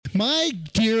My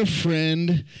dear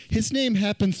friend, his name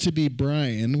happens to be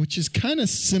Brian, which is kind of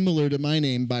similar to my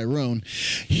name, Byron.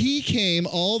 He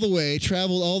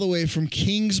traveled all the way from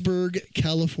Kingsburg,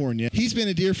 California. He's been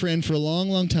a dear friend for a long,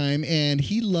 long time, and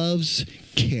he loves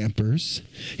campers.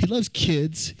 He loves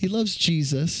kids. He loves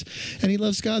Jesus, and he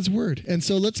loves God's Word. And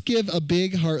so let's give a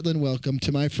big Hartland welcome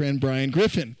to my friend Brian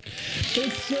Griffin.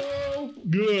 It's so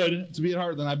good to be at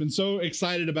Hartland. I've been so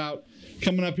excited about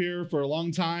coming up here for a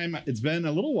long time. It's been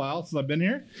a little while since I've been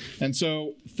here. And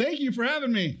so thank you for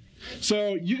having me.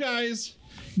 So you guys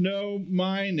know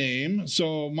my name.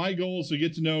 So my goal is to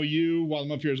get to know you while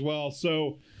I'm up here as well.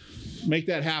 So make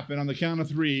that happen. On the count of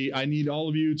 3, I need all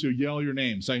of you to yell your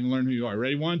name so I can learn who you are.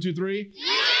 Ready? 1, 2, 3.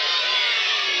 Yeah!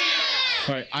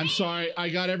 All right. I'm sorry. I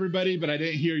got everybody, but I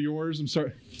didn't hear yours. I'm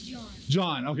sorry.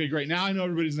 John. Okay, great. Now I know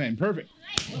everybody's name. Perfect.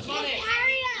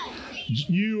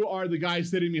 You are the guy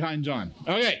sitting behind John.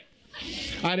 Okay.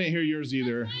 I didn't hear yours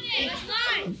either.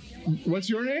 What's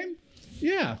your name?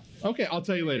 Yeah. Okay, I'll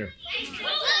tell you later.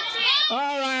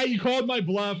 All right, you called my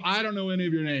bluff. I don't know any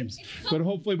of your names. But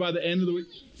hopefully by the end of the week.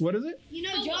 What is it? You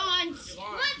know John's.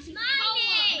 What's my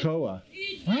name? Koa.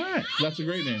 All right, that's a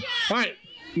great name. All right,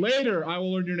 later I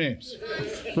will learn your names.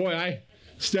 Boy, I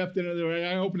stepped into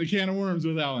I opened a can of worms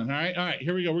with that one. All right,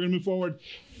 here we go. We're going to move forward.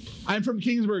 I'm from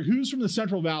Kingsburg. Who's from the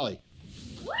Central Valley?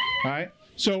 All right.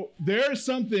 So there's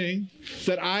something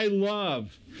that I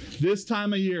love this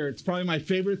time of year. It's probably my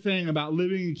favorite thing about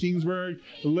living in Kingsburg,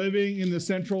 living in the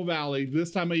Central Valley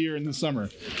this time of year in the summer.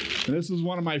 And this is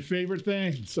one of my favorite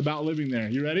things about living there.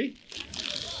 You ready?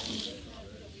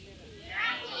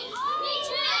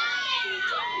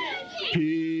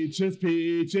 Peaches,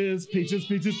 peaches, peaches,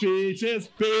 peaches, peaches,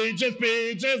 peaches,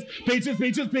 peaches, peaches,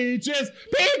 peaches, peaches,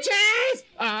 peaches.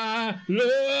 I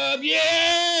love you.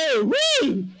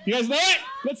 Woo! You guys know it?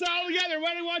 Let's all together.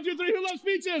 Ready? 1, 2, 3. Who loves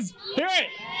peaches? Hear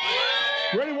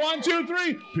it. Ready? 1, 2,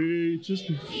 3. Peaches,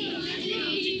 peaches.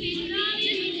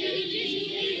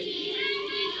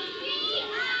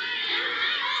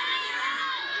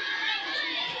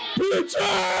 Peaches.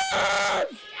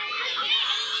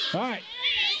 All right.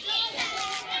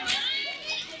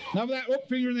 Enough of that. Oh,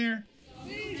 finger in there.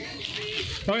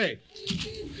 Okay.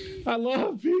 I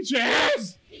love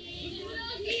peaches.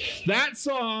 That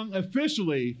song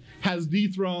officially has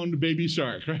dethroned Baby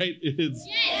Shark, right? It's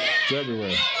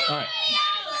everywhere. All right.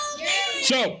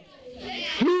 So,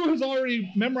 who has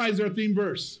already memorized our theme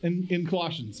verse in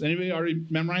Colossians? Anybody already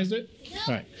memorized it?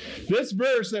 All right. This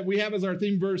verse that we have as our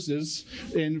theme verses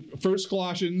in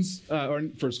Colossians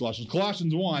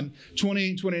 1,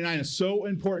 28, 29 is so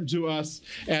important to us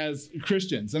as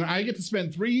Christians. And I get to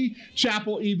spend 3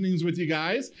 chapel evenings with you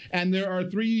guys, and there are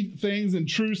 3 things and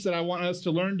truths that I want us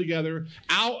to learn together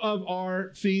out of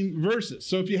our theme verses.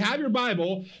 So if you have your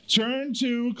Bible, turn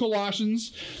to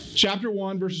Colossians chapter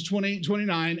 1, verses 28,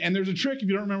 29, and there's a trick if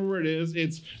you don't remember where it is.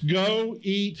 It's go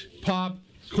eat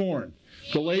popcorn.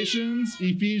 Galatians,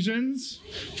 Ephesians,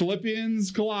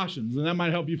 Philippians, Colossians, and that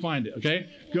might help you find it, okay?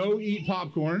 Go eat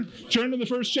popcorn. Turn to the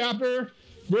first chapter,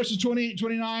 verses 28,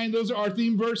 29. Those are our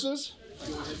theme verses.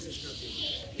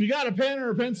 If you got a pen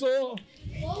or a pencil.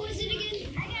 What was it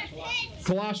again? I got a pen.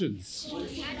 Colossians,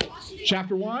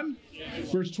 chapter 1,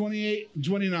 verse 28 and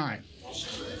 29.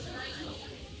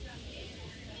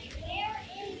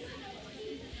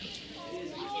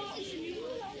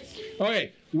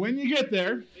 Okay, when you get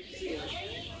there,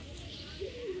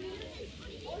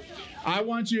 I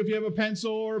want you, if you have a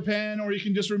pencil or a pen, or you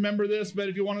can just remember this, but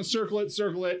if you want to circle it,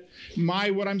 circle it.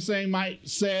 What I'm saying might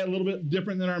say it a little bit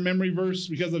different than our memory verse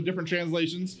because of different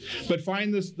translations, but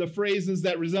find the phrases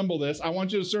that resemble this. I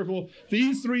want you to circle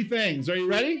these 3 things. Are you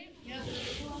ready? Yeah.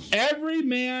 Every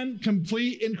man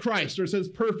complete in Christ, or it says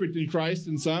perfect in Christ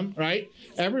in some, right?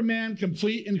 Every man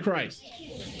complete in Christ,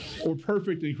 or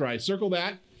perfect in Christ. Circle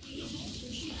that.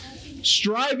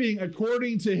 Striving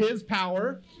according to his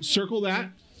power. Circle that.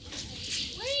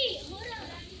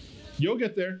 You'll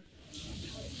get there.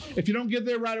 If you don't get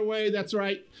there right away, that's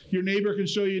right. Your neighbor can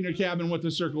show you in your cabin what to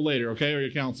circle later, okay? Or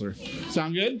your counselor.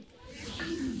 Sound good?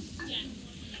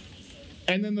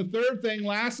 And then the third thing,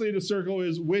 lastly, to circle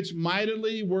is which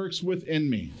mightily works within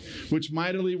me. Which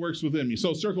mightily works within me.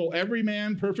 So circle every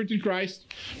man perfect in Christ,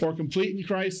 or complete in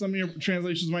Christ, some of your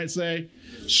translations might say.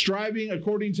 Striving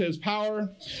according to his power.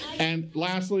 And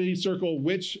lastly, circle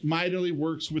which mightily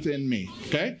works within me.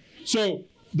 Okay? So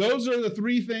those are the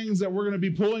 3 things that we're going to be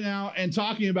pulling out and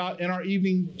talking about in our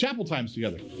evening chapel times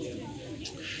together.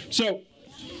 So,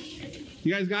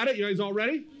 you guys got it? You guys all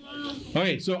ready?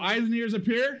 Okay, so eyes and ears up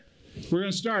here. We're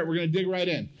going to start. We're going to dig right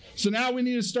in. So now we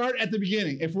need to start at the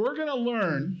beginning. If we're going to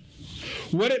learn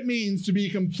what it means to be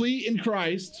complete in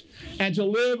Christ and to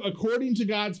live according to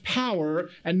God's power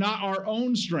and not our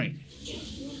own strength.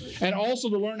 And also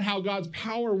to learn how God's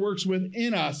power works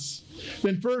within us,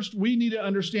 then first we need to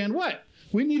understand what?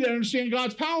 We need to understand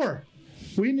God's power.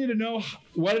 We need to know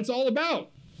what it's all about.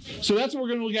 So that's what we're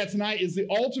going to look at tonight is the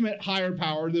ultimate higher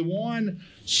power, the one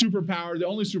superpower, the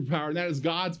only superpower, and that is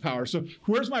God's power. So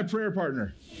where's my prayer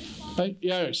partner?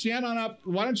 Yeah, stand on up.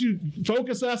 Why don't you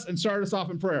focus us and start us off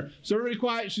in prayer? So everybody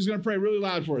quiet. She's going to pray really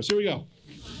loud for us. Here we go.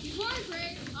 Before I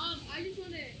pray, I just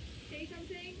want to say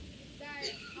something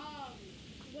that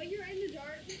when you're in the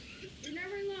dark, you're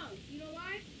never alone. You know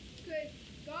why? Because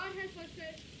God has blessed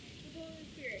us with the Holy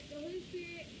Spirit. The Holy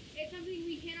Spirit is something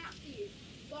we cannot see,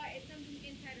 but it's something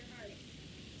inside our heart.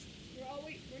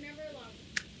 We're never alone.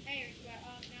 Anyways, but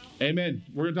now. Amen.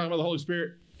 We're going to talk about the Holy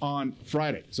Spirit on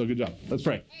Friday. So good job. Let's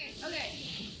pray. Okay.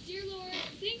 Dear Lord,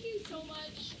 thank you so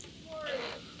much for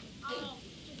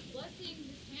just blessing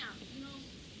this camp. You know,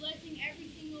 blessing every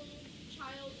single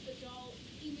child, adult,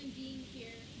 human being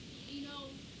here. You know,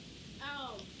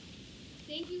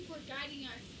 thank you for guiding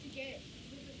us to get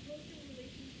with a closer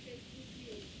relationship with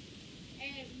you.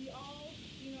 And we all,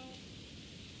 you know,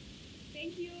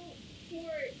 thank you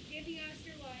for giving us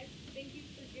your life. Thank you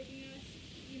for giving us,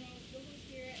 you know, the Holy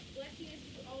Spirit, blessing us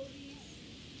with all of these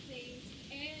things.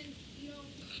 And, you know,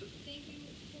 thank you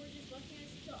for just blessing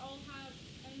us to all have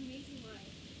an amazing life.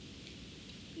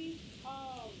 Please,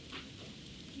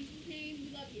 in Jesus' name,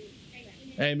 we love you.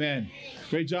 Amen. Amen.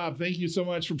 Great job. Thank you so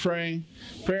much for praying.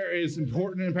 Prayer is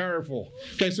important and powerful.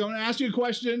 Okay, so I'm going to ask you a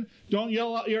question. Don't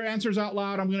yell out your answers out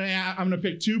loud. I'm going to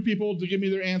pick two people to give me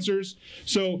their answers.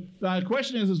 So the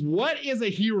question is what is a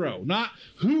hero? Not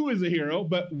who is a hero,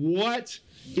 but what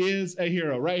is a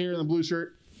hero? Right here in the blue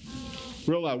shirt.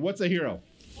 Real loud. What's a hero?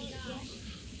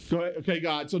 Go ahead. Okay,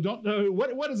 God. So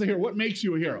what is a hero? What makes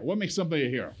you a hero? What makes somebody a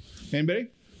hero? Anybody?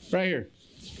 Right here.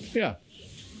 Yeah.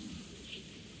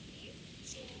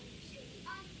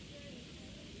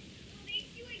 What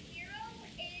makes you a hero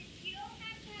is you don't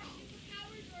have to have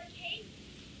superpowers or a cape,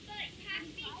 but you have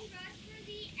to be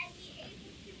trustworthy and be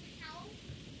able to help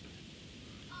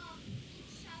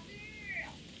each other.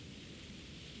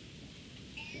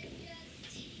 And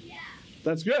just, yeah.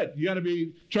 That's good. You got to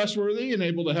be trustworthy and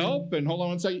able to help. And hold on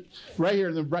one second. Right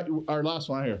here, our last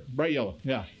one right here. Bright yellow.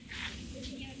 Yeah.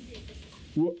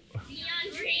 Neon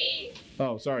green.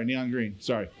 Oh, sorry. Neon green.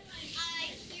 Sorry.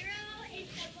 Hero is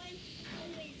someone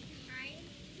who is kind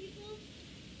to people.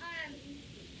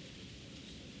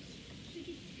 Who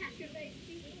can sacrifice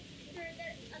people for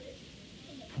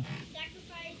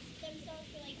sacrifice themselves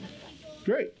for like other people.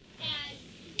 Great. And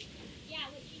yeah,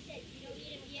 what she said, you don't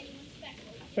need to be anyone special.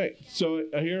 Okay, so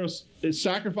a hero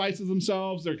sacrifices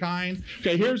themselves. They're kind.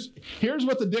 Okay, here's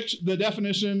what the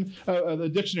definition of the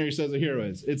dictionary says a hero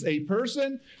is. It's a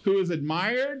person who is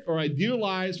admired or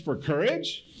idealized for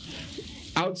courage,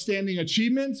 outstanding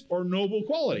achievements, or noble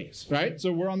qualities, right?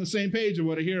 So we're on the same page of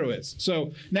what a hero is.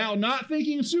 So now, not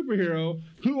thinking superhero,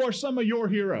 who are some of your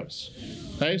heroes?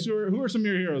 Okay, so who are some of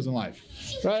your heroes in life?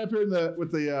 Right up here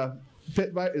with the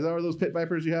pit viper. Is that one of those pit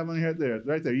vipers you have on your head there?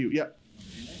 Right there, you. Yep.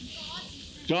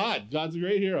 God's a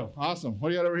great hero. Awesome. What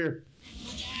do you got over here?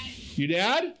 Your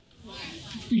dad?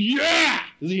 Yeah!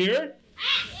 Is he here?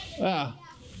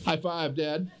 High five,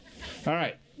 Dad. All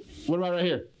right. What about right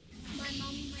here? My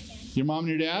mom and my dad. Your mom and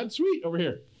your dad? Sweet. Over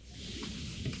here.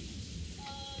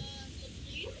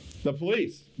 The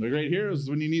police. They're great heroes.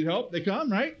 When you need help, they come,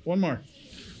 right? One more.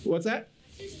 What's that?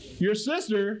 Your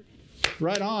sister.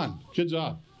 Right on. Good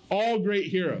job. All great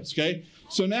heroes, okay?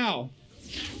 So now,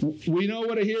 we know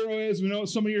what a hero is. We know what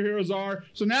some of your heroes are.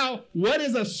 So now, what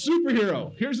is a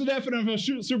superhero? Here's the definition of a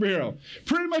superhero.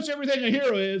 Pretty much everything a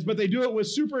hero is, but they do it with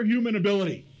superhuman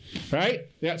ability, right?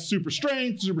 They got super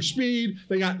strength, super speed.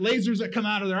 They got lasers that come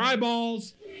out of their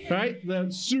eyeballs, right?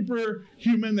 They're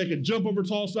superhuman. They can jump over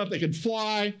tall stuff. They can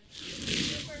fly.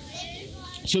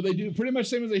 So they do pretty much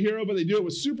the same as a hero, but they do it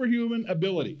with superhuman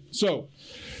ability. So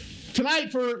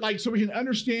tonight, so we can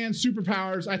understand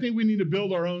superpowers, I think we need to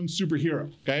build our own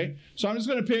superhero, okay? So I'm just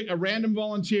going to pick a random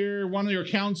volunteer, one of your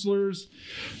counselors.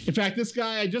 In fact, this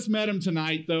guy, I just met him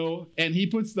tonight, though, and he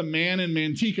puts the man in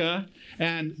Manteca,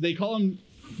 and they call him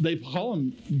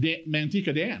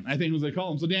Manteca Dan, I think is what they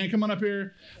call him. So Dan, come on up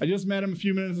here. I just met him a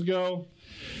few minutes ago.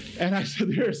 And I said,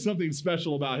 there's something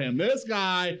special about him. This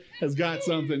guy has got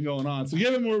something going on. So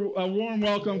give him a warm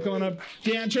welcome coming up.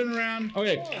 Dan, turn around.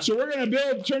 Okay, so we're going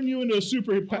to turn you into a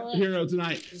superhero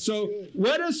tonight. So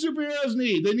what do superheroes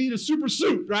need? They need a super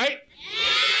suit, right?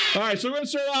 All right, so we're going to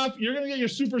start off. You're going to get your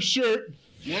super shirt.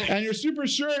 And your super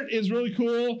shirt is really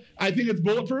cool. I think it's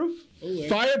bulletproof,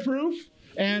 fireproof.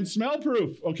 and smell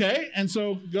proof, okay? And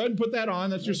so go ahead and put that on.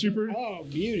 That's your super. Oh,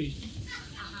 beauty.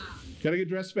 Got to get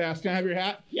dressed fast. Can I have your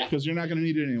hat? Yeah. Because you're not going to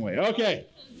need it anyway. Okay.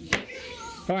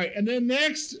 All right, and then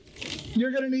next,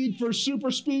 you're going to need, for super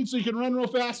speed, so you can run real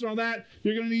fast and all that,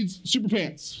 you're going to need super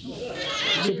pants.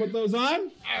 So put those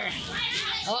on.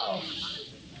 Uh-oh.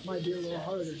 Might be a little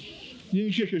harder. You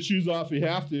can kick your shoes off if you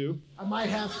have to. I might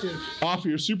have to. Off of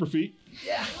your super feet.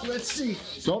 Yeah, let's see.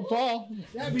 Don't fall.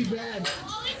 That'd be bad.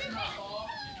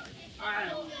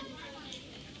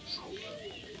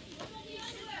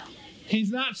 He's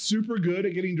not super good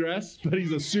at getting dressed, but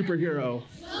he's a superhero.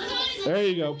 There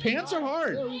you go. Pants are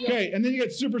hard. Okay, and then you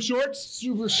get super shorts.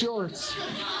 Super shorts.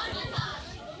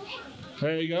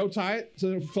 There you go. Tie it so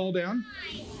it'll fall down.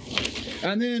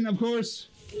 And then, of course,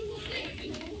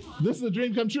 this is a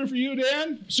dream come true for you,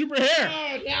 Dan. Super hair.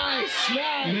 Oh, nice, You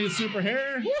nice. need super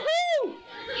hair. Woohoo!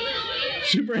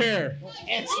 Super hair.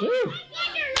 Excellent. Woo.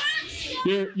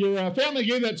 Your family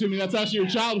gave that to me. That's actually your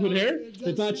childhood hair.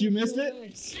 They thought you missed it.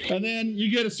 And then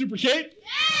you get a super cape.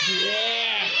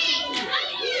 Yeah.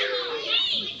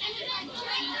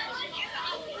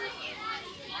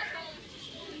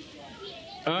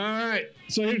 All right.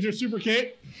 So here's your super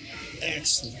cape.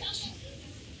 Excellent.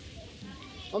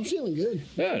 I'm feeling good.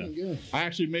 Yeah. Feeling good. I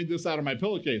actually made this out of my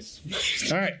pillowcase.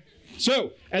 All right.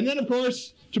 So, and then of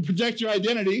course, to protect your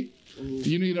identity,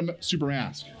 you need a super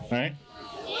mask. All right.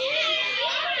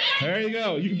 There you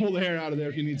go. You can pull the hair out of there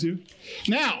if you need to.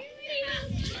 Now,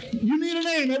 you need a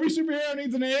name. Every superhero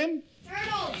needs a name.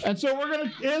 And so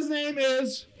his name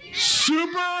is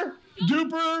Super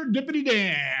Duper Dippity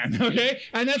Dan. Okay?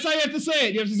 And that's how you have to say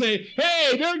it. You have to say,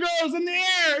 hey, there it goes in the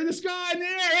air, in the sky, in the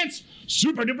air. It's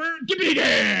Super Duper Dippity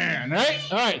Dan. Right?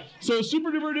 All right. So Super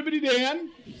Duper Dippity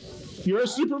Dan, you're a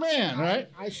Superman, right?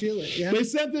 I feel it, yeah. They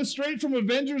sent this straight from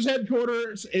Avengers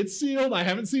headquarters. It's sealed. I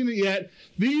haven't seen it yet.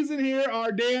 These in here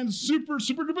are Dan's super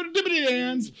duper dippity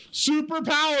Dan's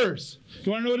superpowers.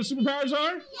 You want to know what his superpowers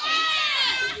are?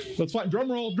 Yeah! Let's find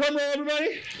drum roll,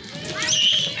 everybody.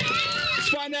 Let's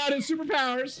find out his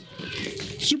superpowers.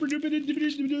 Super duper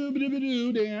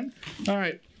dippity Dan. All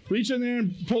right, reach in there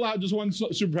and pull out just one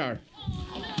superpower.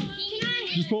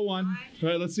 Just pull one. All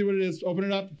right, let's see what it is. Open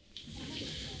it up.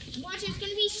 Watch, it's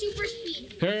gonna be super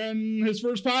speed. And his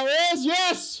first power is,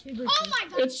 yes! Oh my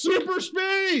god. It's super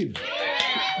speed!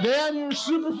 Dan, you're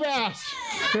super fast.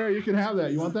 Here, you can have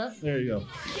that. You want that? There you go.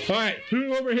 All right,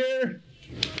 who over here?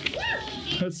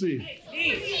 Let's see.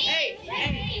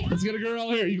 Let's get a girl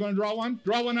here. You going to draw one?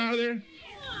 Draw one out of there.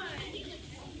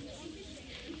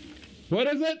 What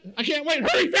is it? I can't wait.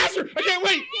 Hurry, faster! I can't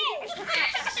wait!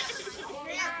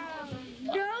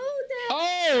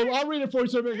 Oh, I'll read it for you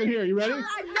so everybody can hear. You ready?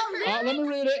 Let me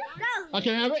read it. I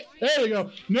can have it. There you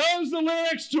go. Knows the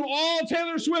lyrics to all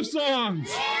Taylor Swift songs.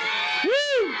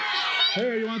 Woo!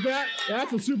 Here, you want that?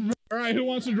 That's a super. All right, who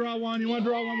wants to draw one? You want to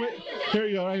draw one? Wait. Here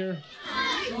you go, right here.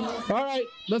 All right,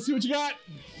 let's see what you got.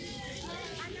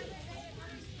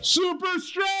 Super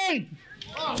strength.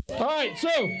 All right, so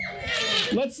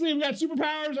let's see. We got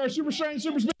superpowers, our super strength,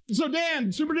 super speed. So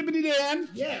Dan, super dippity Dan.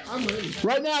 Yeah, I'm ready.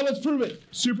 Right now, let's prove it.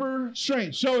 Super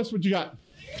strength. Show us what you got.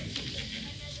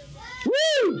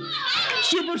 Woo!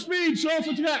 Super speed. Show us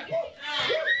what you got.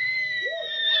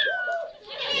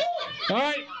 All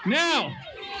right, now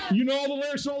you know all the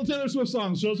lyrics to all the Taylor Swift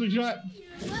songs. Show us what you got.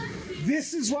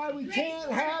 This is why we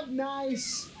can't have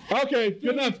nice. Okay,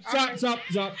 good enough. Stop.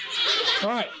 All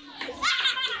right,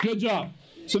 good job.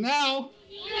 So now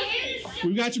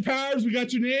we've got your powers, we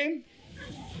got your name.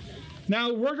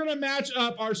 Now we're going to match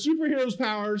up our superheroes'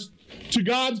 powers to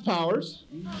God's powers,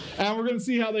 and we're going to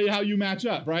see how you match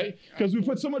up, right? Because we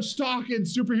put so much stock in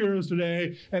superheroes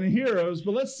today and in heroes,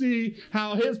 but let's see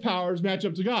how his powers match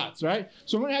up to God's, right?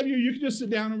 So I'm going to have you can just sit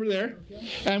down over there,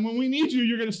 and when we need you,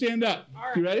 you're going to stand up.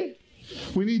 You ready?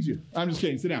 We need you. I'm just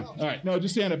kidding. Sit down. All right. No,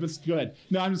 just stand up. Go ahead.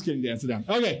 No, I'm just kidding, Dan. Sit down.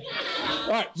 Okay. All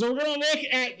right. So we're going to look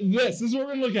at this. This is what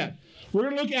we're going to look at. We're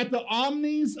going to look at the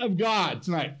omnis of God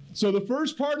tonight. So the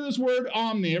first part of this word,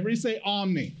 omni, everybody say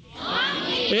omni.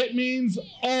 Omni. It means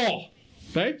all.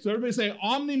 Okay? So everybody say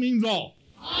omni means all.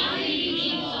 Omni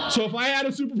means all. So if I had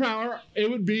a superpower, it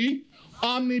would be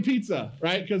omni pizza,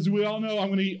 right? Because we all know I'm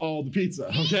going to eat all the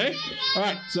pizza. Okay? All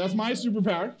right. So that's my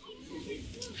superpower.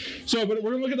 So, but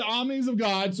we're going to look at the omnis of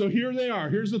God. So here they are.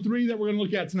 Here's the three that we're going to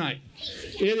look at tonight.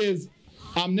 It is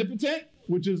omnipotent,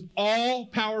 which is all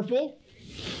powerful.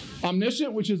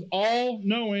 Omniscient, which is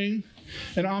all-knowing,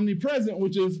 and omnipresent,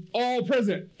 which is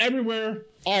all-present, everywhere,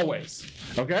 always.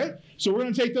 Okay? So we're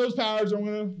going to take those powers and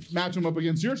we're going to match them up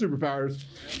against your superpowers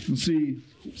and see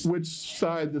which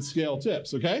side the scale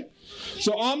tips. Okay?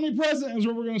 So omnipresent is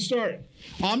where we're going to start.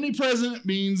 Omnipresent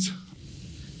means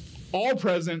all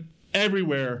present,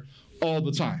 everywhere, all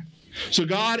the time. So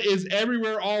God is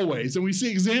everywhere always. And we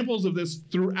see examples of this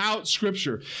throughout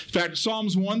Scripture. In fact,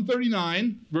 Psalms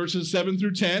 139, verses 7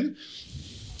 through 10,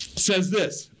 says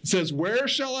this. It says, "Where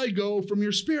shall I go from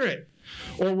your spirit?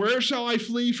 Or where shall I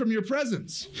flee from your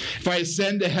presence? If I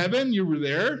ascend to heaven, you were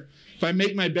there. If I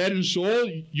make my bed in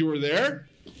Sheol, you were there.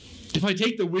 If I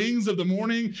take the wings of the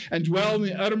morning and dwell in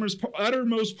the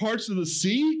uttermost parts of the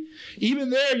sea, even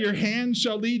there your hand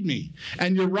shall lead me,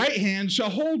 and your right hand shall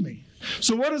hold me."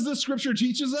 So what does this scripture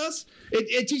teaches us?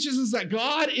 It teaches us that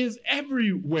God is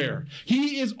everywhere.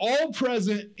 He is all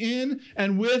present in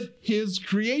and with his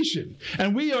creation.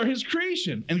 And we are his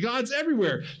creation. And God's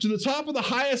everywhere. To the top of the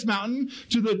highest mountain,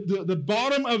 to the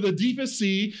bottom of the deepest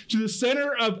sea, to the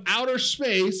center of outer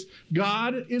space,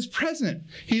 God is present.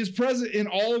 He is present in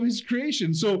all of his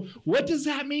creation. So what does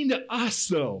that mean to us,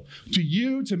 though? To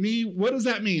you, to me, what does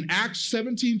that mean? Acts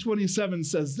 17:27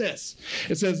 says this.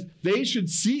 It says, "They should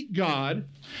seek God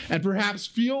and perhaps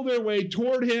feel their way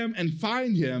toward him and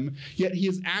find him, yet he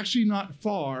is actually not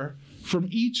far from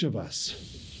each of us."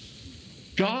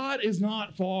 God is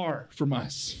not far from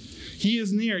us. He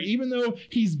is near, even though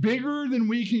he's bigger than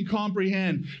we can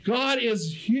comprehend. God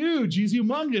is huge. He's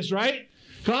humongous, right?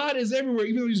 God is everywhere,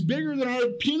 even though he's bigger than our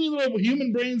puny little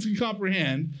human brains can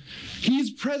comprehend. He's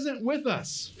present with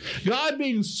us. God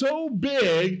being so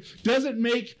big doesn't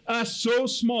make us so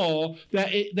small that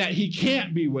he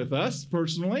can't be with us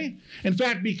personally. In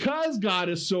fact, because God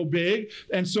is so big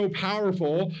and so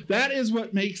powerful, that is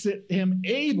what makes him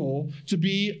able to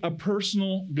be a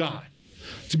personal God,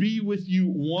 to be with you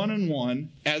one-on-one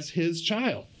as his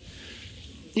child.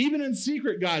 Even in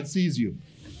secret, God sees you.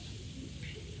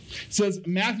 It says,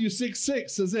 Matthew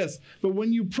 6:6 says this, "But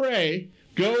when you pray,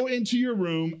 go into your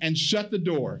room and shut the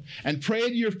door and pray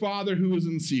to your Father who is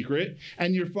in secret,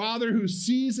 and your Father who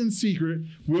sees in secret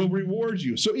will reward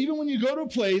you." So even when you go to a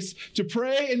place to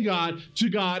pray to God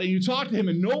and you talk to him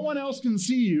and no one else can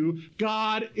see you,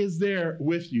 God is there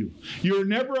with you. You're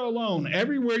never alone.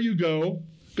 Everywhere you go,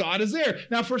 God is there.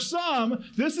 Now, for some,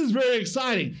 this is very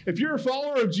exciting. If you're a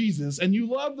follower of Jesus and you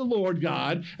love the Lord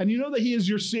God and you know that he is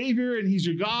your Savior and he's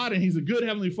your God and he's a good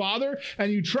Heavenly Father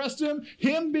and you trust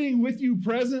him being with you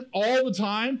present all the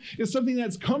time is something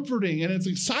that's comforting and it's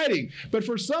exciting. But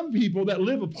for some people that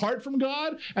live apart from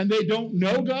God and they don't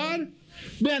know God,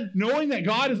 then knowing that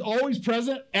God is always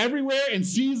present everywhere and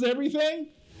sees everything,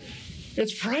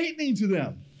 it's frightening to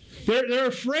them. They're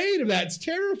afraid of that. It's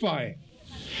terrifying.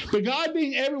 But God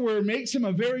being everywhere makes him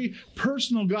a very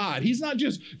personal God. He's not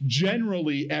just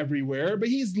generally everywhere, but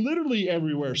he's literally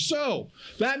everywhere. So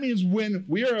that means when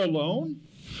we are alone,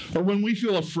 or when we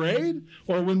feel afraid,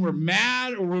 or when we're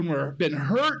mad, or when we've been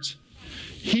hurt,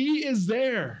 he is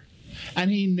there,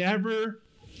 and he never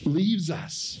leaves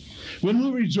us. When we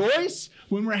rejoice,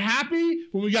 when we're happy,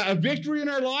 when we got a victory in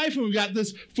our life, when we got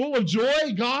this full of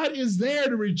joy, God is there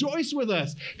to rejoice with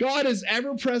us. God is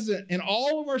ever present in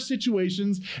all of our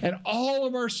situations and all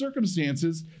of our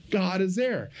circumstances. God is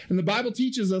there. And the Bible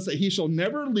teaches us that he shall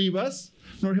never leave us,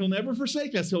 nor he'll never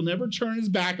forsake us. He'll never turn his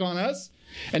back on us.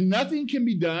 And nothing can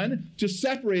be done to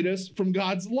separate us from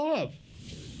God's love.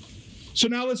 So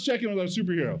now let's check in with our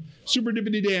superhero. Super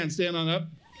Dippity Dan, stand on up.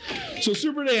 So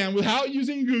Super Dan, without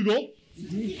using Google,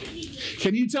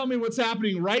 can you tell me what's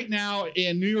happening right now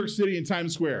in New York City in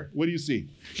Times Square? What do you see?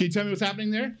 Can you tell me what's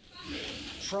happening there?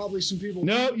 Probably some people.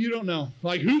 No, you don't know.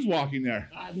 Like, who's walking there?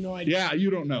 I have no idea. Yeah, you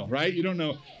don't know, right? You don't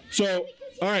know. So,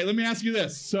 all right, let me ask you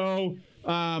this. So,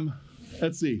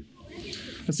 let's see.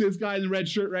 Let's see this guy in the red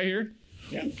shirt right here.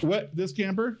 Yeah. This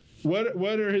camper?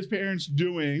 What are his parents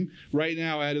doing right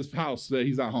now at his house that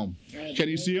he's not home? Can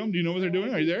you see them? Do you know what they're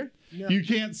doing? Are you there? No. You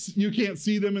can't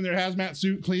see them in their hazmat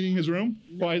suit cleaning his room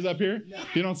while he's up here? No.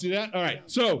 You don't see that? All right.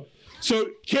 So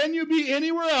can you be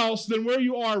anywhere else than where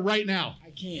you are right now?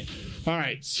 I can't. All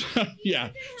right. So,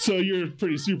 yeah. So you're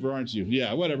pretty super, aren't you?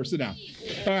 Yeah, whatever. Sit down.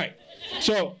 All right.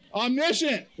 So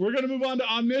omniscient. We're going to move on to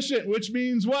omniscient, which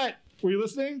means what? Were you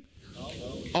listening?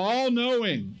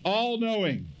 All-knowing.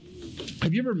 All-knowing.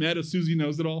 Have you ever met a Susie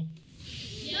Knows It All?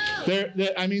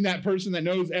 I mean, that person that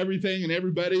knows everything and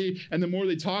everybody, and the more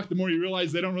they talk, the more you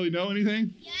realize they don't really know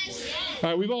anything. Yes. All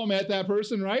right, we've all met that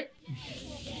person, right?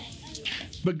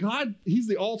 But God, he's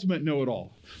the ultimate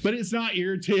know-it-all. But it's not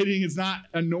irritating, it's not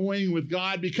annoying with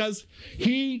God because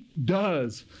he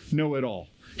does know it all.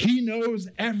 He knows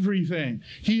everything.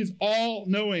 He is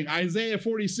all-knowing. Isaiah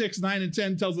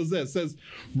 46:9-10 tells us this. It says,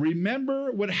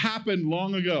 "Remember what happened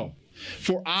long ago.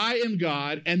 For I am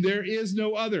God, and there is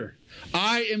no other.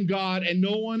 I am God, and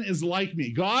no one is like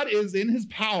me." God is in his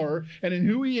power, and in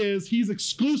who he is, he's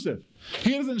exclusive.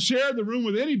 He doesn't share the room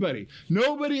with anybody.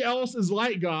 Nobody else is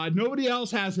like God. Nobody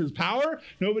else has his power.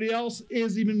 Nobody else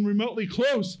is even remotely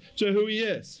close to who he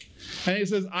is. And he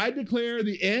says, I declare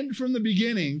the end from the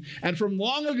beginning and from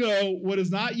long ago what is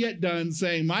not yet done,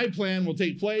 saying my plan will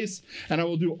take place and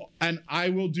I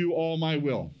will do all my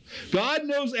will. God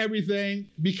knows everything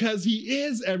because he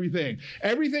is everything.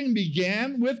 Everything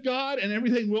began with God and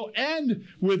everything will end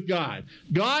with God.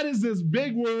 God is this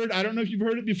big word. I don't know if you've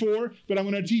heard it before, but I'm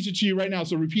going to teach it to you right now.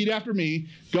 So repeat after me.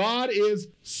 God is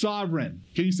sovereign.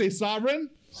 Can you say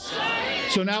sovereign? Sovereign.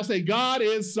 So now say God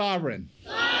is sovereign.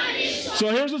 God is sovereign. So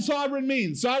here's what sovereign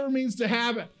means. Sovereign means to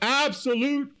have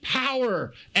absolute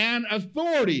power and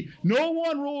authority. No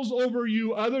one rules over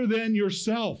you other than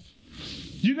yourself.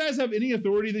 Do you guys have any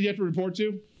authority that you have to report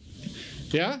to?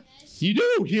 Yeah? You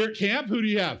do. Here at camp, who do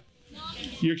you have?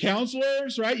 Your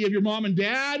counselors, right? You have your mom and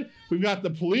dad. We've got the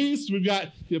police. We've got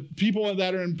the people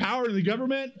that are in power in the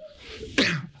government.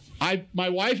 My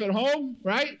wife at home,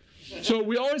 right? So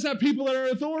we always have people that are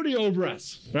authority over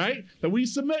us, right? That we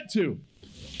submit to.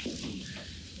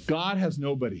 God has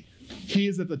nobody. He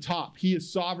is at the top. He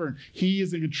is sovereign. He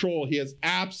is in control. He has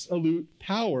absolute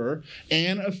power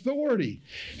and authority.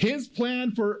 His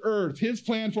plan for earth, his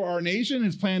plan for our nation,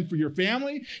 his plan for your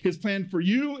family, his plan for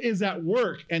you is at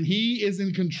work, and he is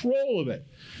in control of it.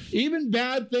 Even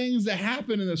bad things that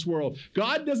happen in this world,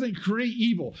 God doesn't create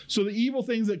evil. So the evil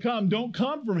things that come don't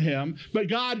come from him, but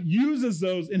God uses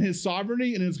those in his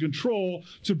sovereignty and his control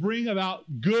to bring about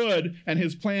good and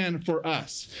his plan for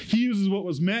us. He uses what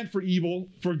was meant for evil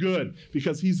for good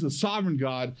because he's the sovereign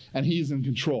God and he's in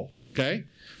control. Okay?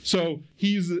 So he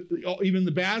uses even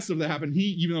the bad stuff that happened,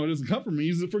 even though it doesn't come from him, he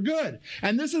uses it for good.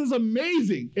 And this is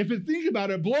amazing. If you think about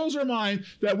it, it blows our mind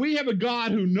that we have a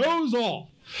God who knows all.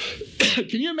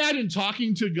 Can you imagine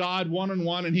talking to God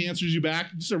one-on-one and he answers you back?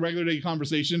 Just a regular day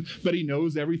conversation, but he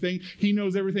knows everything. He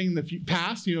knows everything in the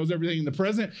past, he knows everything in the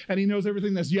present, and he knows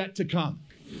everything that's yet to come.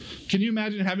 Can you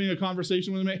imagine having a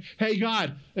conversation with him? Hey,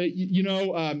 God,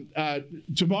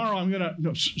 tomorrow I'm going to...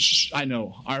 No, I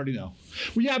know. I already know.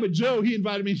 Well, yeah, but Joe, he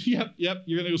invited me. Yep,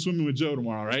 you're going to go swimming with Joe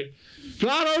tomorrow, right?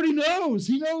 God already knows.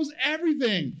 He knows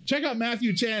everything. Check out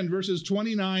Matthew 10, verses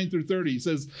 29 through 30. It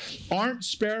says, aren't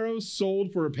sparrows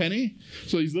sold for a penny?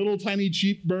 So these little tiny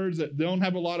cheap birds that don't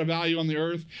have a lot of value on the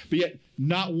earth, but yet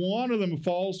not one of them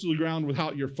falls to the ground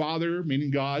without your Father,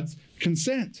 meaning God's,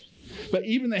 consent. But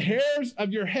even the hairs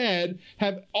of your head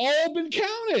have all been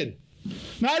counted.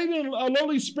 Not even a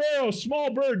lowly sparrow, a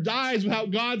small bird, dies without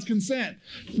God's consent.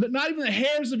 But not even the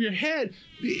hairs of your head.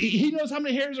 He knows how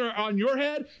many hairs are on your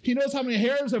head. He knows how many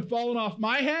hairs have fallen off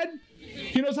my head.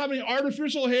 He knows how many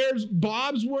artificial hairs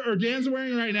Dan's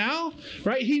wearing right now,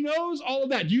 right? He knows all of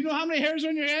that. Do you know how many hairs are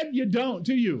on your head? You don't,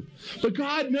 do you? But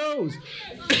God knows.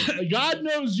 God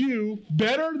knows you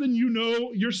better than you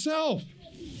know yourself.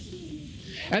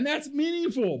 And that's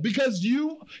meaningful because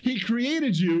he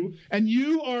created you and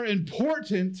you are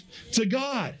important to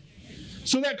God.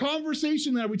 So that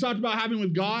conversation that we talked about having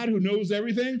with God who knows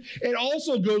everything, it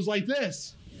also goes like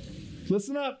this.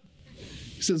 Listen up.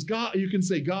 He says, God, you can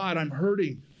say, God, I'm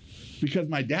hurting because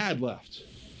my dad left.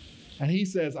 And he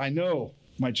says, I know,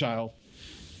 my child,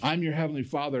 I'm your heavenly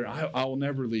Father. I will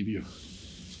never leave you.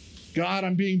 God,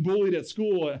 I'm being bullied at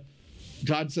school.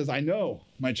 God says, I know,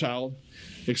 my child.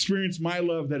 Experience my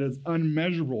love that is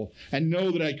unmeasurable and know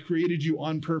that I created you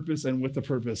on purpose and with a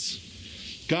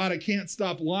purpose. God, I can't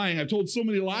stop lying. I've told so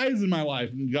many lies in my life.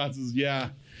 And God says, yeah,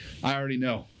 I already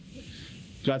know.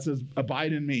 God says,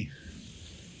 abide in me.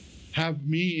 Have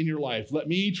me in your life. Let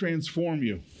me transform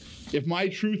you. If my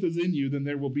truth is in you, then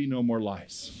there will be no more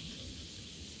lies.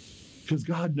 Because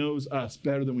God knows us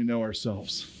better than we know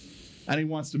ourselves. And he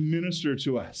wants to minister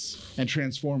to us and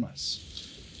transform us.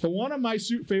 But one of my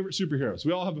favorite superheroes,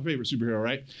 we all have a favorite superhero,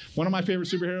 right? One of my favorite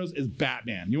superheroes is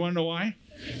Batman. You want to know why?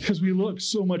 Because we look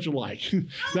so much alike.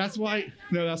 That's why.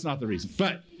 No, that's not the reason.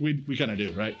 But we kind of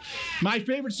do, right? My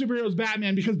favorite superhero is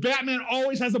Batman because Batman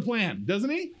always has a plan,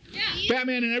 doesn't he? Yeah.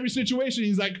 Batman in every situation,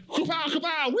 he's like, kapow,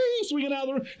 kapow, wee, swinging out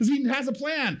the room. Because he has a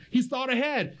plan. He's thought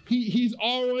ahead. He's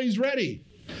always ready.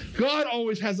 God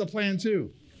always has a plan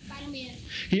too. Spider-Man.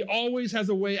 He always has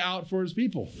a way out for his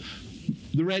people.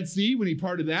 The Red Sea, when he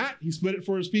parted that, he split it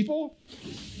for his people.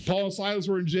 Paul and Silas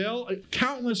were in jail.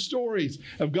 Countless stories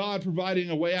of God providing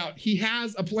a way out. He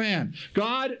has a plan.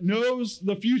 God knows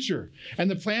the future and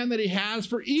the plan that he has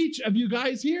for each of you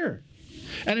guys here.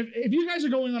 And if you guys are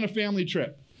going on a family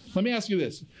trip, let me ask you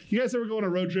this. You guys ever go on a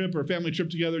road trip or a family trip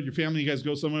together? Your family, you guys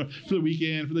go somewhere for the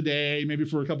weekend, for the day, maybe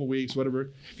for a couple weeks,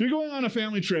 whatever. If you're going on a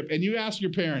family trip and you ask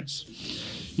your parents,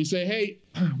 you say, hey,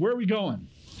 where are we going?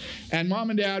 And mom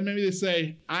and dad, maybe they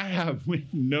say, I have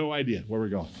no idea where we're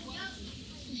going.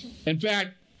 In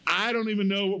fact, I don't even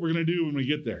know what we're going to do when we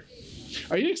get there.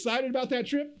 Are you excited about that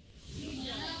trip?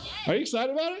 Are you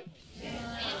excited about it?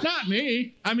 Not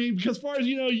me. I mean, because as far as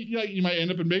you know, you might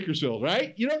end up in Bakersfield,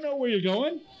 right? You don't know where you're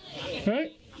going,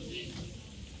 right?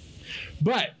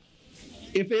 But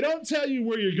if they don't tell you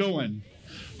where you're going,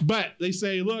 but they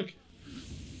say, look,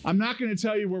 I'm not going to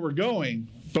tell you where we're going,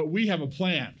 but we have a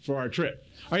plan for our trip.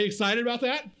 Are you excited about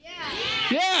that?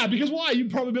 Yeah, because why?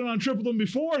 You've probably been on a trip with them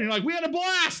before, and you're like, we had a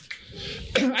blast.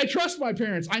 I trust my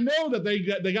parents. I know that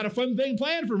they got a fun thing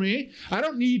planned for me. I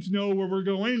don't need to know where we're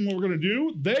going, what we're going to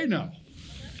do. They know.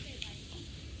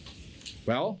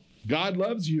 Well, God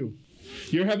loves you.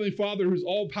 Your Heavenly Father, who's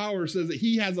all power, says that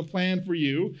He has a plan for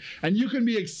you, and you can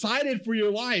be excited for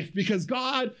your life because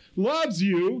God loves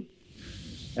you.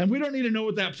 And we don't need to know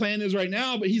what that plan is right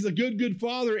now, but He's a good, good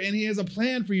Father, and He has a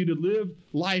plan for you to live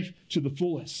life to the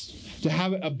fullest, to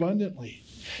have it abundantly.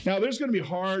 Now, there's going to be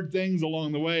hard things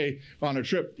along the way on a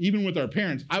trip, even with our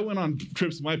parents. I went on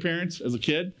trips with my parents as a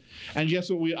kid, and guess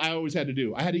what I always had to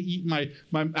do? I had to eat my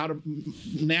out of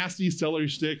nasty celery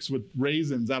sticks with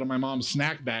raisins out of my mom's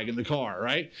snack bag in the car,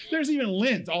 right? There's even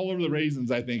lint all over the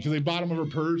raisins, I think, because they bought them of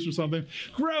her purse or something.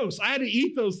 Gross. I had to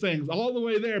eat those things all the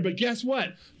way there, but guess what?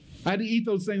 I had to eat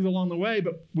those things along the way,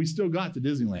 but we still got to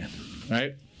Disneyland,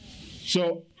 right?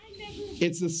 So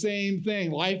it's the same thing.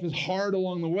 Life is hard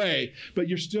along the way, but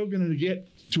you're still going to get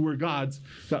to where God's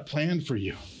got planned for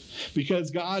you. Because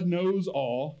God knows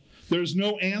all, there's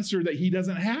no answer that He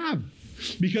doesn't have.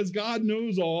 Because God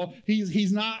knows all,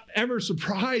 He's not ever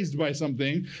surprised by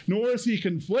something, nor is He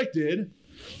conflicted.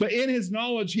 But in His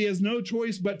knowledge, He has no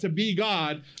choice but to be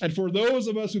God. And for those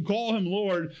of us who call Him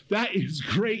Lord, that is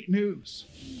great news.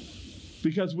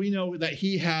 Because we know that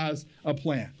He has a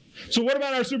plan. So what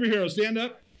about our superhero? Stand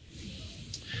up.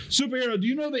 Superhero, do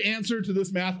you know the answer to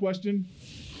this math question?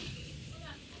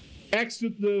 X to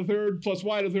the third plus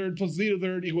Y to the third plus Z to the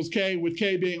third equals K, with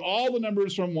K being all the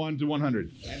numbers from 1 to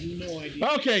 100. I have no idea.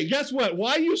 Okay, guess what?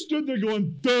 Why you stood there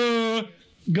going, duh?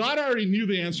 God already knew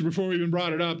the answer before we even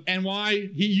brought it up. And why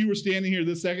you were standing here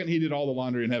this second, He did all the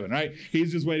laundry in heaven, right?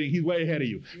 He's just waiting. He's way ahead of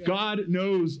you. Yeah. God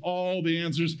knows all the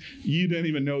answers. You didn't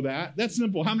even know that. That's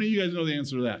simple. How many of you guys know the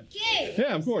answer to that?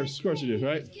 Yeah, of course. Of course you do,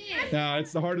 right? Now,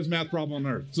 it's the hardest math problem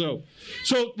on earth. So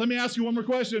let me ask you one more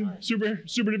question. Super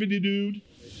dippity dude.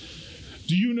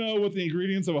 Do you know what the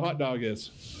ingredients of a hot dog is?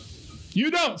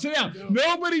 You don't. Sit down. No.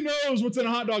 Nobody knows what's in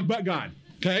a hot dog but God.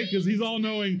 Okay, because He's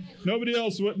all-knowing. Nobody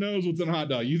else knows what's in a hot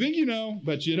dog. You think you know,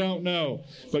 but you don't know.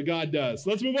 But God does.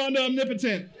 Let's move on to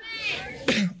omnipotent.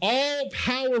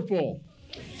 All-powerful.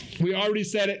 We already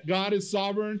said it. God is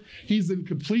sovereign. He's in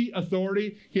complete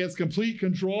authority. He has complete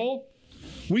control.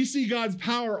 We see God's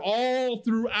power all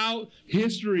throughout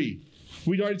history.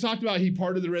 We already talked about He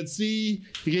parted the Red Sea.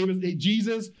 He gave us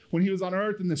Jesus when He was on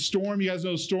earth in the storm. You guys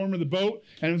know the storm of the boat,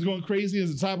 and it was going crazy.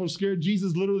 His disciples were scared.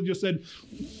 Jesus literally just said,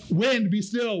 wind, be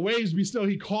still, waves, be still.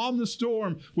 He calmed the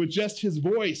storm with just His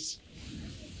voice.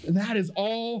 And that is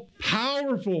all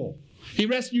powerful. He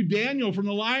rescued Daniel from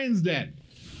the lion's den.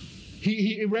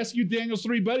 He rescued Daniel's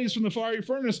 3 buddies from the fiery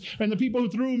furnace, and the people who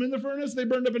threw him in the furnace, they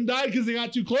burned up and died because they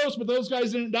got too close, but those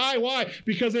guys didn't die. Why?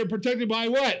 Because they were protected by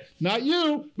what? Not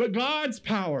you, but God's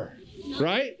power,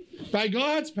 right? By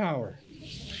God's power.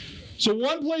 So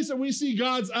one place that we see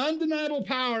God's undeniable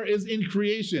power is in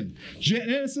creation.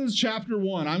 Genesis chapter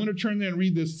 1. I'm going to turn there and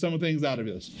read some of the things out of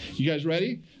this. You guys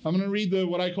ready? I'm going to read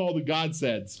what I call the God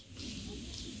saids.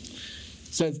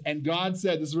 It says, and God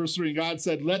said, this is verse 3, and God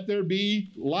said, let there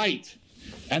be light.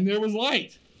 And there was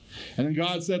light. And then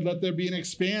God said, let there be an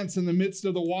expanse in the midst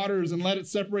of the waters, and let it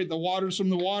separate the waters from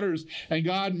the waters. And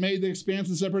God made the expanse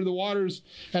and separated the waters,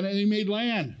 and then He made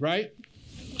land, right?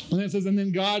 And then it says, and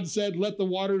then God said, let the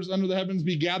waters under the heavens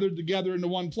be gathered together into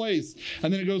one place.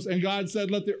 And then it goes, and God said,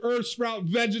 let the earth sprout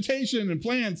vegetation and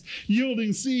plants,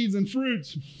 yielding seeds and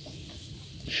fruits.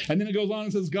 And then it goes on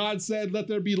and says, God said, let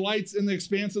there be lights in the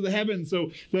expanse of the heavens.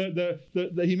 So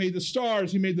He made the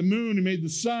stars, He made the moon, He made the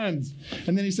suns.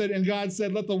 And then He said, and God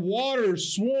said, let the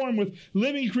waters swarm with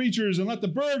living creatures, and let the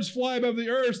birds fly above the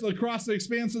earth across the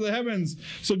expanse of the heavens.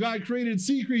 So God created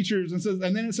sea creatures, and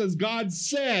then it says, God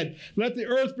said, let the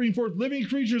earth bring forth living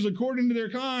creatures according to their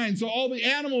kind. So all the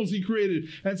animals He created.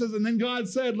 And it says, and then God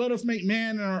said, let us make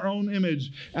man in our own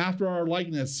image, after our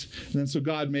likeness. And then so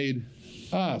God made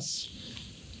us.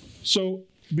 So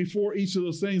before each of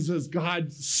those things, it says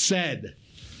God said.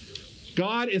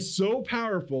 God is so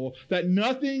powerful that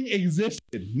nothing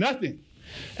existed, nothing.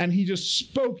 And He just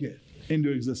spoke it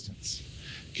into existence.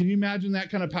 Can you imagine that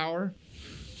kind of power?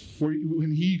 where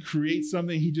when he creates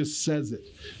something, he just says it,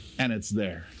 and it's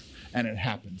there, and it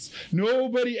happens.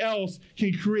 Nobody else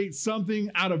can create something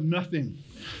out of nothing.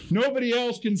 Nobody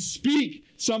else can speak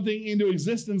something into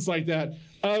existence like that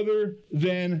other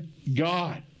than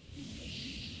God.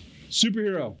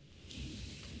 Superhero.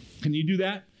 Can you do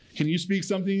that? Can you speak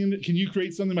something? Can you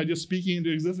create something by just speaking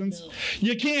into existence? No.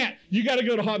 You can't. You got to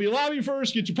go to Hobby Lobby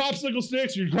first, get your popsicle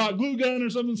sticks, your hot glue gun or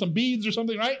something, some beads or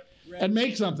something, right? And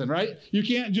make something, right? You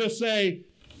can't just say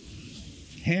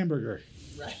hamburger.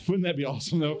 Right. Wouldn't that be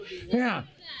awesome, though? Yeah.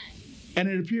 And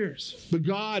it appears. But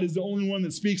God is the only one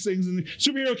that speaks things.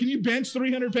 Superhero, can you bench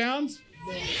 300 pounds?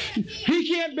 He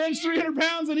can't bench 300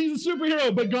 pounds and he's a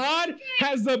superhero. But God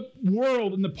has the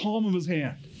world in the palm of his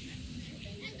hand.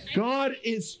 God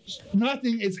is,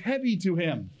 nothing is heavy to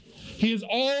him. He is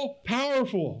all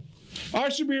powerful. Our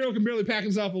superhero can barely pack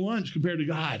himself a lunch compared to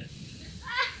God.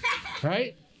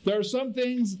 Right? There are some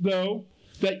things, though,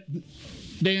 that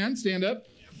Dan, stand up,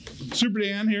 Super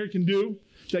Dan here can do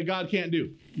that God can't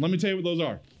do. Let me tell you what those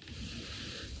are.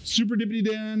 Super Dippity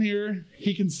Dan here,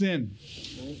 he can sin.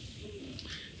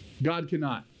 God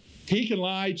cannot. He can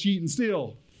lie, cheat, and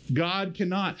steal. God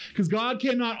cannot. Because God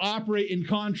cannot operate in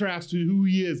contrast to who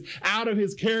he is, out of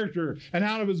his character and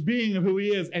out of his being of who he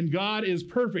is. And God is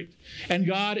perfect. And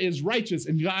God is righteous.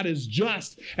 And God is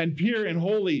just and pure and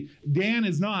holy. Dan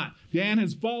is not. Dan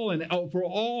has fallen, for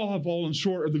all have fallen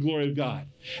short of the glory of God.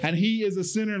 And he is a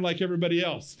sinner like everybody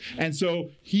else. And so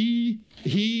he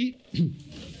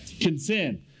can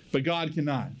sin, but God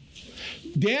cannot.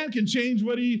 Dan can change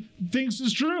what he thinks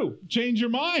is true. Change your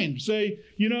mind. Say,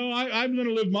 I'm going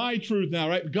to live my truth now,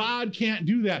 right? God can't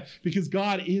do that because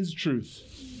God is truth.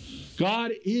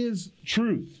 God is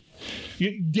truth.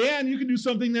 Dan, you can do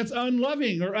something that's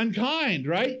unloving or unkind,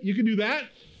 right? You can do that.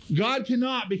 God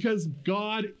cannot because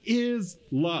God is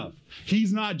love.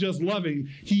 He's not just loving.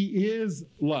 He is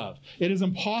love. It is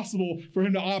impossible for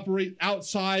him to operate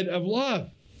outside of love.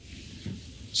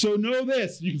 So know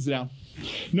this. You can sit down.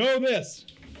 Know this,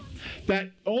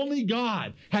 that only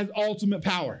God has ultimate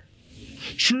power.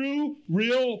 True,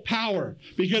 real power.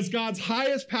 Because God's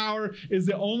highest power is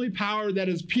the only power that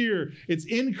is pure. It's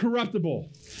incorruptible.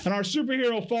 And our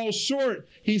superhero falls short.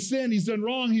 He's sinned. He's done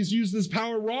wrong. He's used this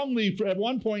power wrongly at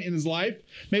one point in his life.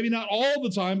 Maybe not all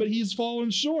the time, but he's fallen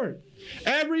short.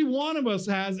 Every one of us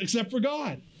has, except for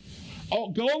God.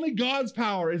 Only God's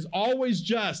power is always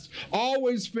just,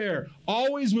 always fair,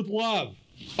 always with love.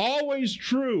 Always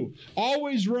true,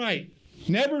 always right,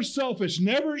 never selfish,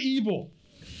 never evil.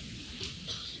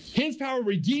 His power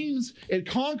redeems, it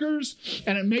conquers,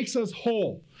 and it makes us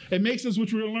whole. It makes us,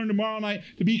 which we're going to learn tomorrow night,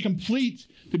 to be complete,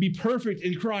 to be perfect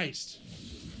in Christ.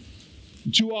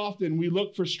 Too often we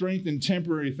look for strength in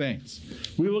temporary things.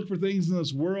 We look for things in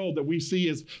this world that we see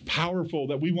as powerful,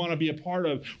 that we want to be a part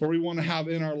of, or we want to have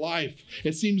in our life.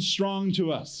 It seems strong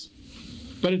to us,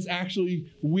 but it's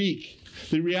actually weak.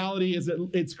 The reality is that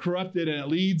it's corrupted and it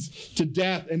leads to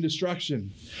death and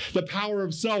destruction. The power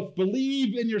of self.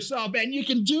 Believe in yourself. And you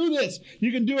can do this.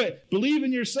 You can do it. Believe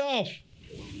in yourself.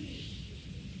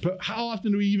 But how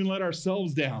often do we even let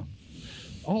ourselves down?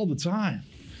 All the time.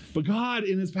 But God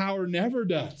in his power never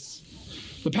does.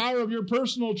 The power of your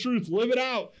personal truth. Live it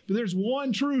out. But there's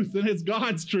one truth, and it's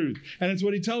God's truth. And it's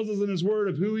what he tells us in his word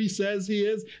of who he says he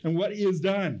is and what he has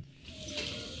done.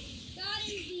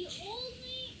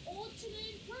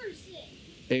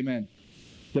 Amen.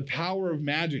 The power of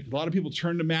magic. A lot of people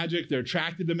turn to magic. They're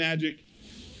attracted to magic.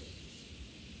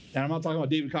 And I'm not talking about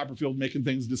David Copperfield making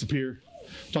things disappear.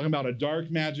 I'm talking about a dark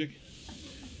magic.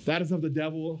 That is of the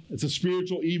devil. It's a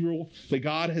spiritual evil that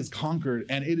God has conquered,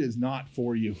 and it is not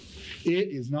for you. It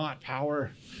is not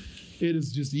power. It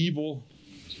is just evil.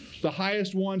 The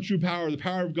highest one, true power, the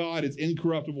power of God is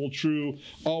incorruptible, true,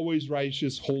 always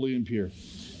righteous, holy, and pure.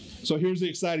 So here's the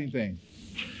exciting thing.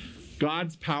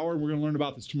 God's power, we're going to learn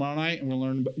about this tomorrow night, and we'll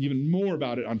learn even more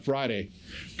about it on Friday.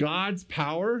 God's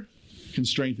power can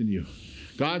strengthen you.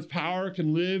 God's power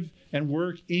can live and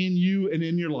work in you and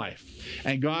in your life.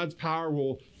 And God's power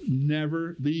will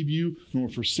never leave you nor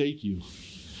forsake you.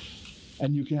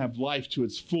 And you can have life to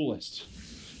its fullest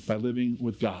by living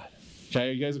with God. Okay,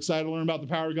 are you guys excited to learn about the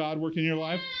power of God working in your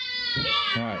life?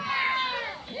 All right.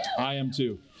 I am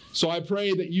too. So I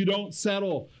pray that you don't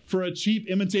settle for a cheap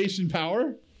imitation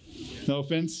power. No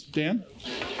offense, Dan.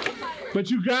 But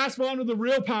you grasp onto the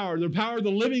real power, the power of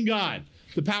the living God,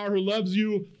 the power who loves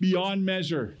you beyond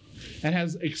measure and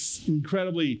has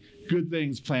incredibly good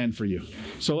things planned for you.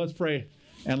 So let's pray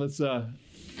and let's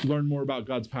learn more about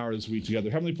God's power this week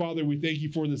together. Heavenly Father, we thank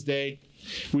you for this day.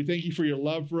 We thank you for your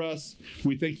love for us.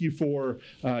 We thank you for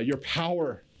your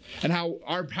power and how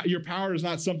your power is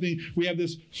not something we have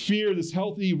this fear, this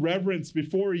healthy reverence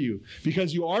before you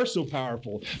because you are so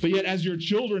powerful. But yet as your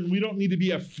children, we don't need to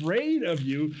be afraid of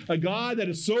you, a God that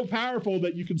is so powerful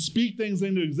that you can speak things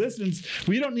into existence.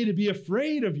 We don't need to be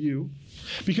afraid of you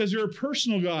because you're a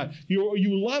personal God. You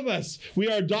love us. We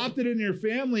are adopted in your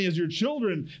family as your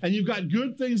children, and you've got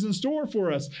good things in store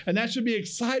for us. And that should be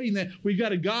exciting that we've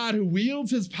got a God who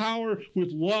wields his power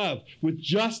with love, with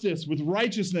justice, with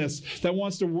righteousness, that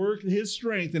wants to work his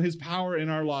strength and his power in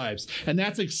our lives. And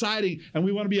that's exciting. And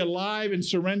we want to be alive and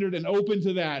surrendered and open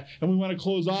to that. And we want to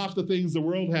close off the things the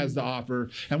world has to offer.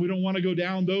 And we don't want to go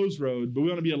down those roads, but we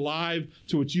want to be alive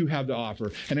to what you have to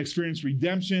offer and experience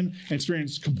redemption, and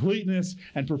experience completeness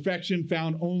and perfection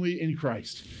found only in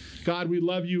Christ. God, we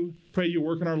love you. Pray you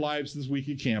work in our lives this week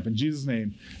at camp. In Jesus'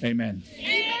 name, amen.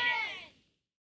 Amen.